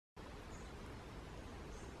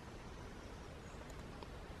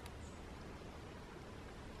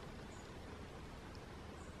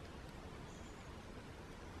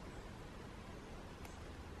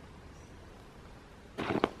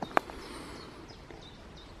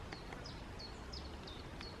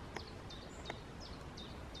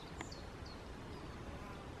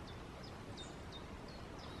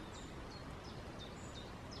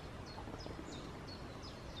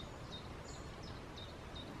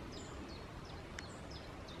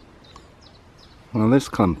Well, this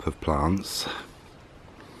clump of plants,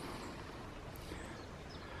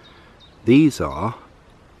 these are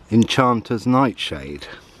Enchanters Nightshade.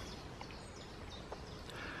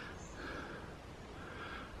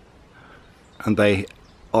 And they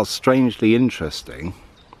are strangely interesting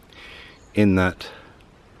in that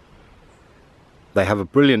they have a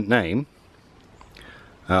brilliant name.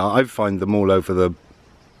 I find them all over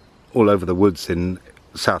the woods in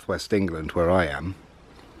southwest England where I am,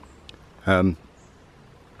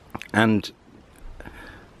 and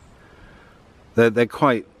they're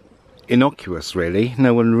quite innocuous really.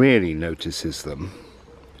 No one really notices them,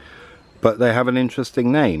 but they have an interesting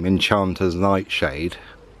name, Enchanters Nightshade,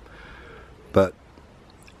 but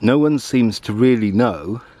no one seems to really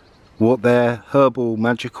know what their herbal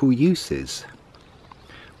magical use is.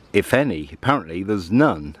 If any, apparently there's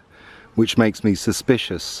none, which makes me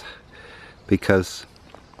suspicious, because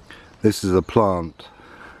this is a plant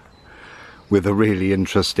with a really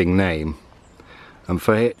interesting name, and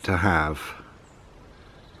for it to have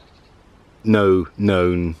no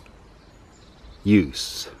known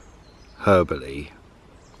use herbally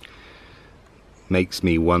makes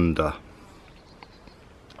me wonder.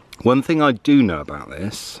 One thing I do know about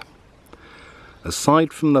this,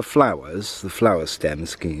 aside from the flower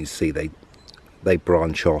stems, can you see they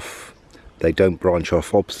branch off, they don't branch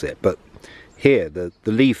off opposite, but here the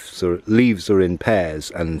leaves are in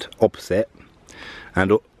pairs and opposite,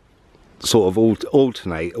 and sort of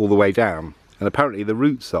alternate all the way down, and apparently the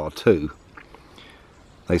roots are too.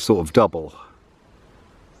 They sort of double,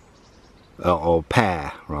 or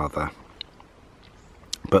pair rather,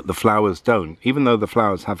 but the flowers don't, even though the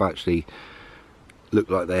flowers have actually look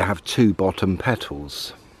like they have two bottom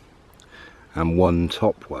petals and one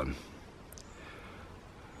top one.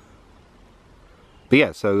 But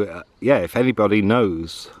yeah, so yeah, if anybody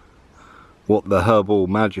knows what the herbal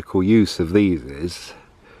magical use of these is,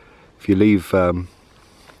 if you leave a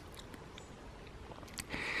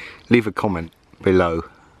comment below,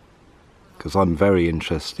 because I'm very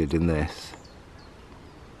interested in this.